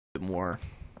more.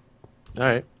 All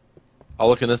right. I'll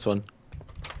look in this one.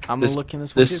 I'm gonna look in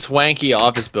this one. This swanky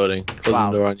office building. Close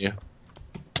the door on you.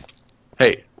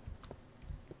 Hey.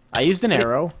 I used an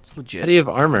arrow. It's legit. How do you have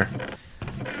armor?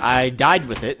 I died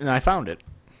with it, and I found it.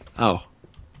 Oh.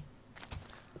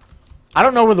 I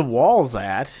don't know where the wall's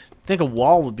at. I think a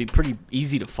wall would be pretty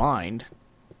easy to find.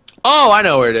 Oh, I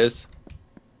know where it is.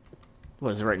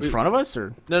 What, is it right in front of us,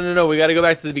 or? No. We got to go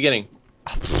back to the beginning.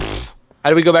 How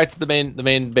do we go back to the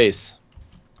main base?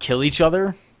 Kill each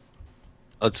other?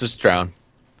 Let's just drown.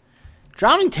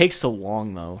 Drowning takes so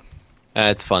long, though.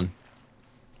 It's fun.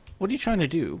 What are you trying to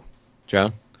do?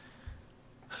 Drown.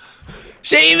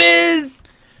 Seamus!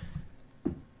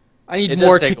 I need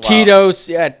more taquitos.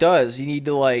 Yeah, it does. You need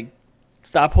to, like,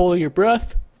 stop holding your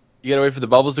breath. You gotta wait for the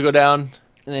bubbles to go down.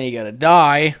 And then you gotta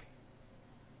die.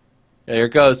 Yeah, here it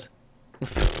goes.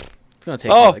 It's gonna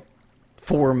take like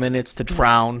 4 minutes to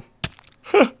drown.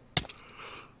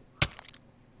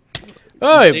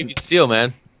 Oh, Navy SEAL,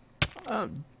 man.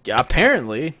 Yeah,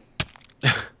 apparently.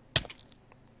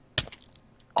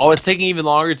 Oh, it's taking even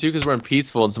longer too because we're in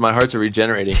peaceful, and so my hearts are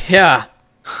regenerating. Yeah.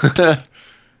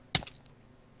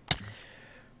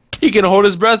 He can hold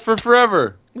his breath for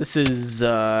forever. This is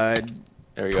there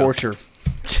we torture. Go.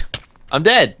 I'm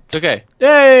dead. It's okay.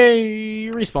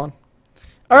 Hey, respawn.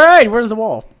 All right, where's the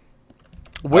wall?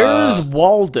 Where's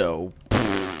Waldo?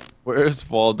 Where's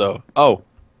Waldo? Oh,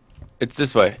 it's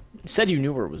this way. You said you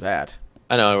knew where it was at.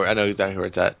 I know exactly where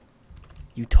it's at.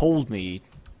 You told me.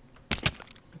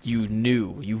 You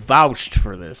knew. You vouched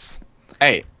for this.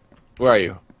 Hey, where are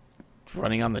you?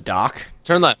 Running on the dock.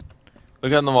 Turn left.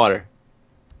 Look out in the water.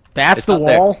 That's the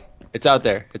wall? There. It's out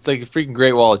there. It's like a freaking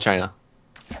Great Wall of China.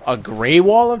 A Gray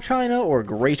Wall of China or a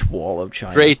Great Wall of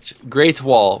China? Great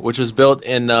Wall, which was built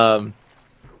in like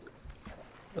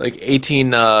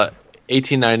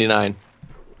 1899.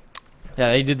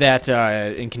 Yeah, they did that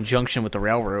in conjunction with the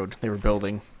railroad they were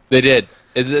building. They did.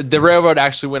 The railroad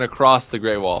actually went across the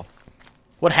Great Wall.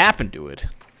 What happened to it?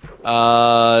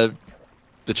 The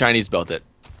Chinese built it.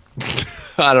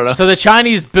 I don't know. So the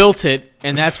Chinese built it,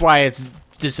 and that's why it's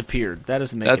disappeared. That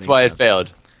doesn't make any sense. That's why it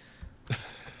failed.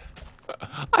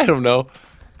 I don't know.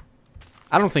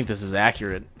 I don't think this is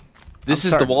accurate. This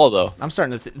is the wall, though. I'm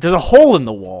starting to there's a hole in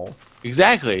the wall.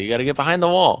 Exactly. You got to get behind the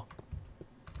wall.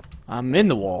 I'm in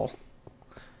the wall.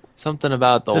 Something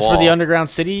about the wall. Is this for the underground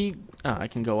city? Oh, I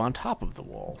can go on top of the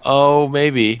wall. Oh,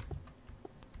 maybe.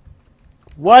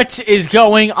 What is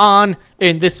going on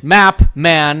in this map,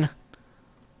 man?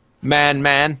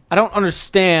 Man. I don't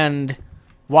understand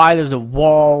why there's a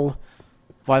wall,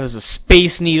 why there's a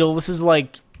space needle. This is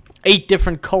like 8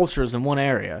 different cultures in one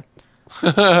area.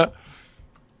 Wait,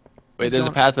 there's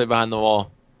a pathway behind the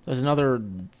wall. There's another...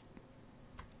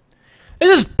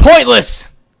 This is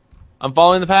pointless! I'm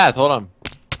following the path. Hold on.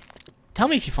 Tell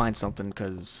me if you find something,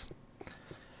 because...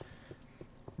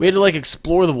 We had to, like,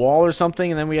 explore the wall or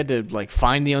something, and then we had to, like,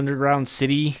 find the underground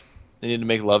city. They need to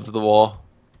make love to the wall.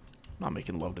 I'm not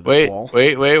making love to this wall.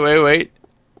 Wait.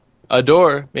 A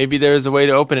door. Maybe there's a way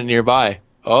to open it nearby.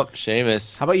 Oh,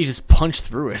 Seamus. How about you just punch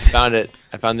through it? Found it.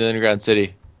 I found the underground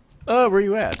city. Oh, where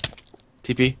you at?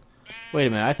 TP. Wait a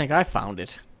minute, I think I found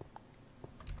it.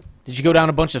 Did you go down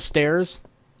a bunch of stairs?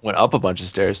 Went up a bunch of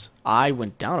stairs. I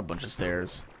went down a bunch of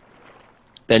stairs.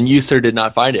 Then you, sir, did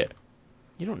not find it.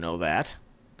 You don't know that.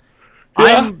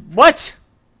 Yeah. What?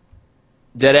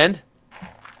 Dead end?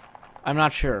 I'm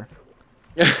not sure.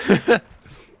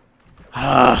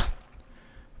 I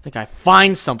think I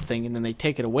find something and then they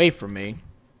take it away from me.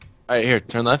 Alright, here,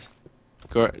 turn left.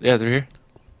 Go. Yeah, through here.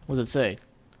 What does it say?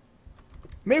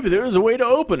 Maybe there is a way to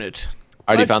open it.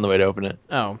 I already found the way to open it.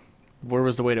 Oh, where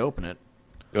was the way to open it?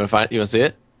 You want to find? You want to see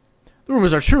it? The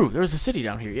rumors are true. There's a city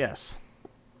down here. Yes.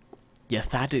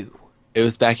 Yes, I do. It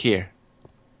was back here.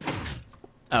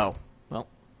 Oh, well.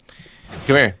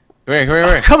 Come here.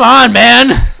 Oh, come on,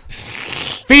 man!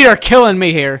 Feet are killing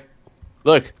me here.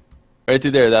 Look, right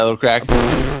through there, that little crack.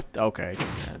 Okay,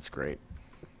 that's great.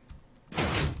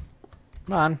 Come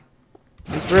on.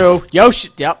 Through. Yoshi.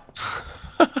 Yep.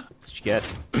 That's what you get.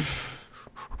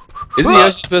 Isn't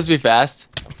Yoshi supposed to be fast?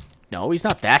 No, he's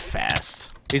not that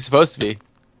fast. He's supposed to be.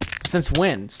 Since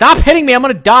when? Stop hitting me, I'm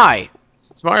gonna die.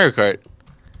 It's Mario Kart.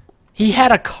 He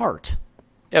had a cart.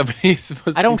 Yeah, but he's supposed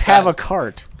to be I don't have a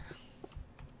cart.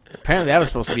 Apparently that was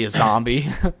supposed to be a zombie.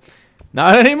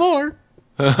 Not anymore.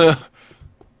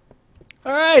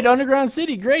 Alright, underground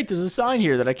city. Great, there's a sign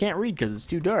here that I can't read because it's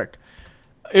too dark.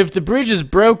 If the bridge is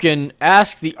broken,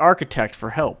 ask the architect for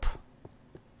help.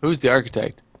 Who's the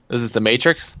architect? Is this the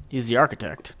Matrix? He's the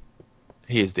architect.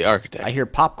 He is the architect. I hear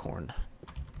popcorn.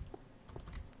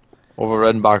 Over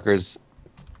Redenbacher's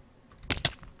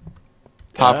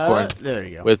popcorn There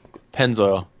you go. with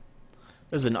Pennzoil.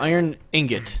 There's an iron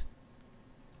ingot.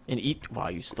 And eat. Wow,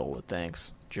 you stole it.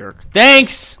 Thanks, jerk.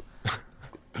 Thanks.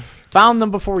 Found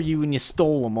them before you, and you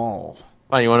stole them all.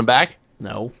 Fine, you want them back?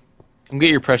 No. Come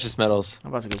get your precious metals. I'm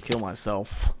about to go kill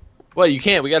myself. What? You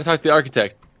can't. We got to talk to the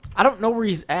architect. I don't know where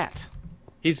he's at.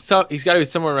 He's got to be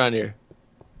somewhere around here.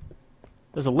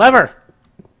 There's a lever.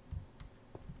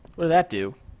 What did that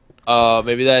do?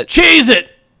 Maybe that. Cheese it.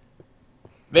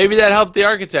 Maybe that helped the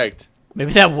architect.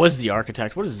 Maybe that was the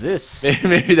architect. What is this?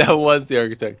 Maybe that was the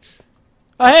architect.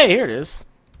 Oh, hey, here it is.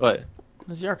 What?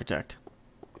 There's the architect.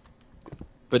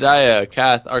 Badiah,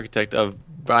 Kath, architect of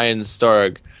Brian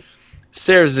Storg.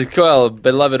 Sarah Zequel,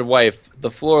 beloved wife.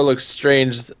 The floor looks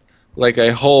strange, like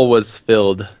a hole was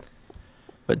filled.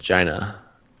 Vagina.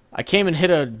 I came and hit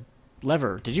a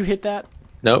lever. Did you hit that?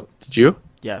 No, did you?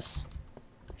 Yes.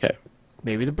 Okay.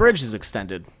 Maybe the bridge is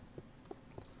extended.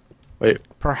 Wait,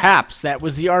 Perhaps that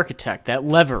was the architect. That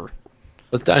lever.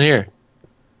 what's down here?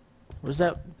 Where's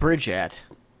that bridge at?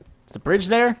 Is the bridge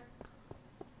there?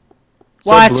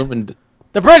 So What? bloomin',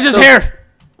 The bridge is here!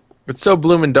 it's so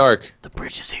bloomin' dark. The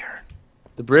bridge is here.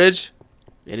 The bridge?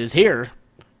 It is here.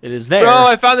 It is there. Bro,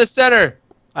 I found the center!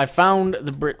 I found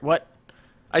the bridge. What?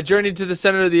 I journeyed to the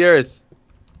center of the earth.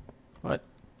 What?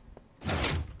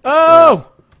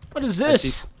 Oh! What is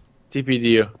this?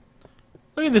 TPDU.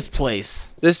 Look at this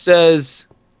place. This says...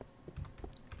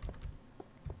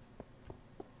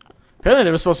 Apparently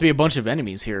there was supposed to be a bunch of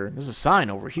enemies here. There's a sign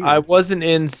over here. I wasn't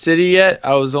in city yet. It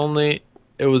was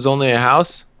only a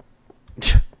house.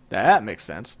 That makes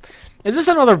sense. Is this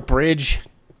another bridge?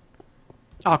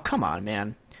 Oh, come on,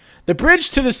 man. The bridge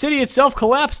to the city itself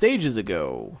collapsed ages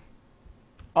ago.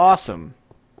 Awesome.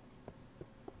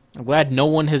 I'm glad no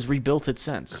one has rebuilt it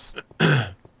since.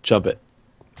 Jump it.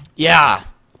 Yeah.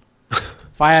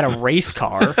 If I had a race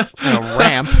car and a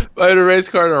ramp. I had a race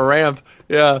car and a ramp.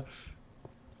 Yeah.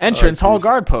 Entrance hall geez.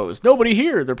 guard post. Nobody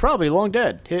here. They're probably long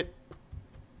dead. Hit.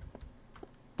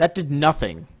 That did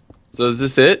nothing. So is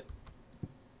this it?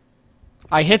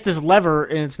 I hit this lever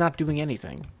and it's not doing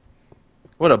anything.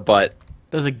 What a butt.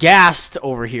 There's a ghast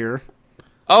over here.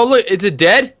 Oh, look. Is it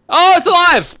dead? Oh, it's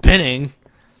alive. Spinning.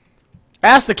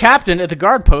 Ask the captain at the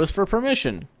guard post for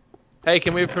permission. Hey,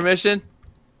 can we have permission?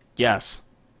 Yes.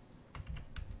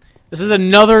 This is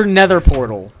another nether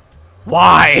portal.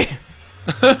 Why?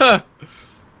 How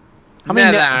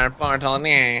many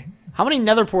How many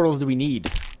nether portals do we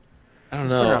need? I don't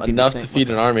This better know. not be the Enough same- to feed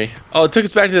an army. Oh, it took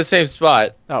us back to the same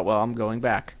spot. Oh, well, I'm going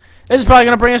back. This is probably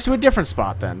going to bring us to a different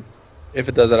spot then. If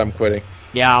it does that, I'm quitting.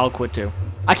 Yeah, I'll quit too.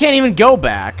 I can't even go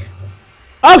back.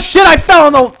 Oh, shit, I fell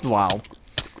in the... Wow.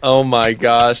 Oh my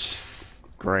gosh.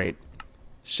 Great.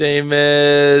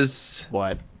 Seamus.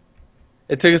 What?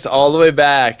 It took us all the way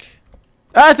back.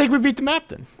 I think we beat the map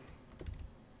then.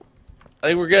 I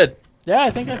think we're good. Yeah, I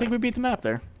think we beat the map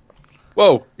there.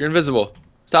 Whoa, you're invisible.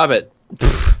 Stop it.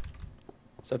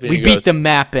 Stop being We a beat ghost. the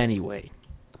map anyway.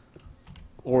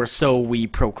 Or so we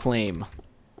proclaim.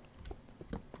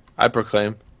 I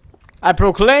proclaim. I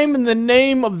proclaim in the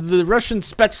name of the Russian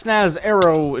Spetsnaz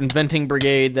Arrow Inventing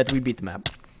Brigade that we beat the map.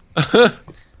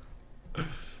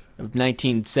 Of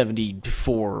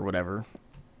 1974 or whatever.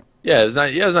 Yeah, it was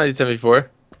 1974.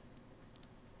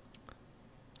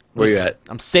 Where you at?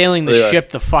 I'm sailing the Where you at? ship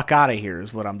the fuck out of here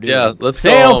is what I'm doing. Yeah, let's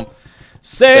sail, go home.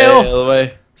 Sail! Sail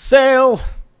away. Sail!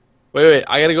 Wait.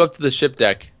 I gotta go up to the ship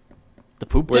deck. The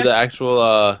poop Where deck? the actual,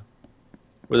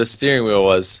 where the steering wheel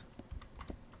was.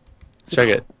 Check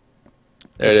it.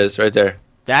 There it is, right there.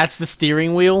 That's the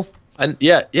steering wheel?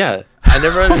 Yeah. I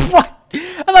never What?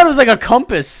 I thought it was like a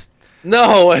compass.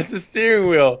 No, it's the steering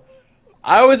wheel.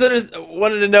 I always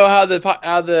wanted to know how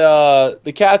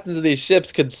the captains of these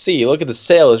ships could see. Look at the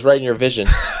sailors right in your vision.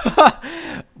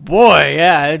 Boy,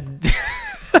 yeah.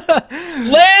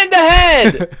 Land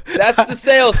ahead! That's the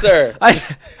sail, sir.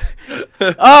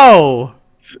 Oh!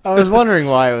 I was wondering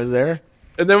why it was there.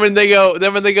 And then when they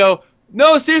go,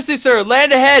 no, seriously, sir,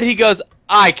 land ahead. He goes,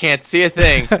 I can't see a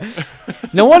thing.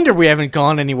 No wonder we haven't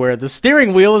gone anywhere. The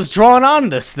steering wheel is drawn on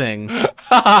this thing.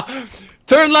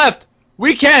 Turn left.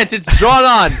 We can't. It's drawn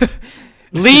on.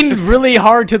 Lean really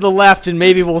hard to the left and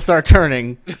maybe we'll start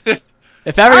turning.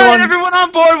 If All everyone... right, everyone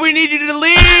on board. We need you to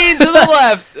lean to the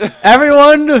left.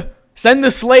 Everyone, send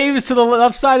the slaves to the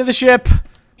left side of the ship.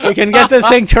 We can get this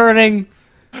thing turning.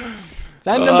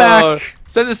 Send them back.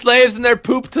 Send the slaves and their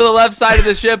poop to the left side of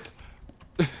the ship.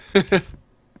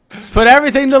 Let's put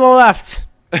everything to the left.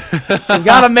 We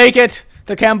gotta make it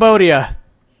to Cambodia.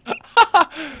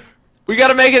 We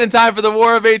gotta make it in time for the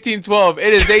War of 1812.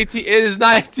 It is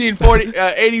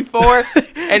 1984,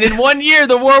 and in 1 year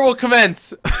the war will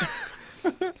commence.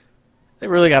 They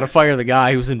really got to fire the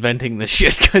guy who's inventing this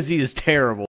shit because he is terrible.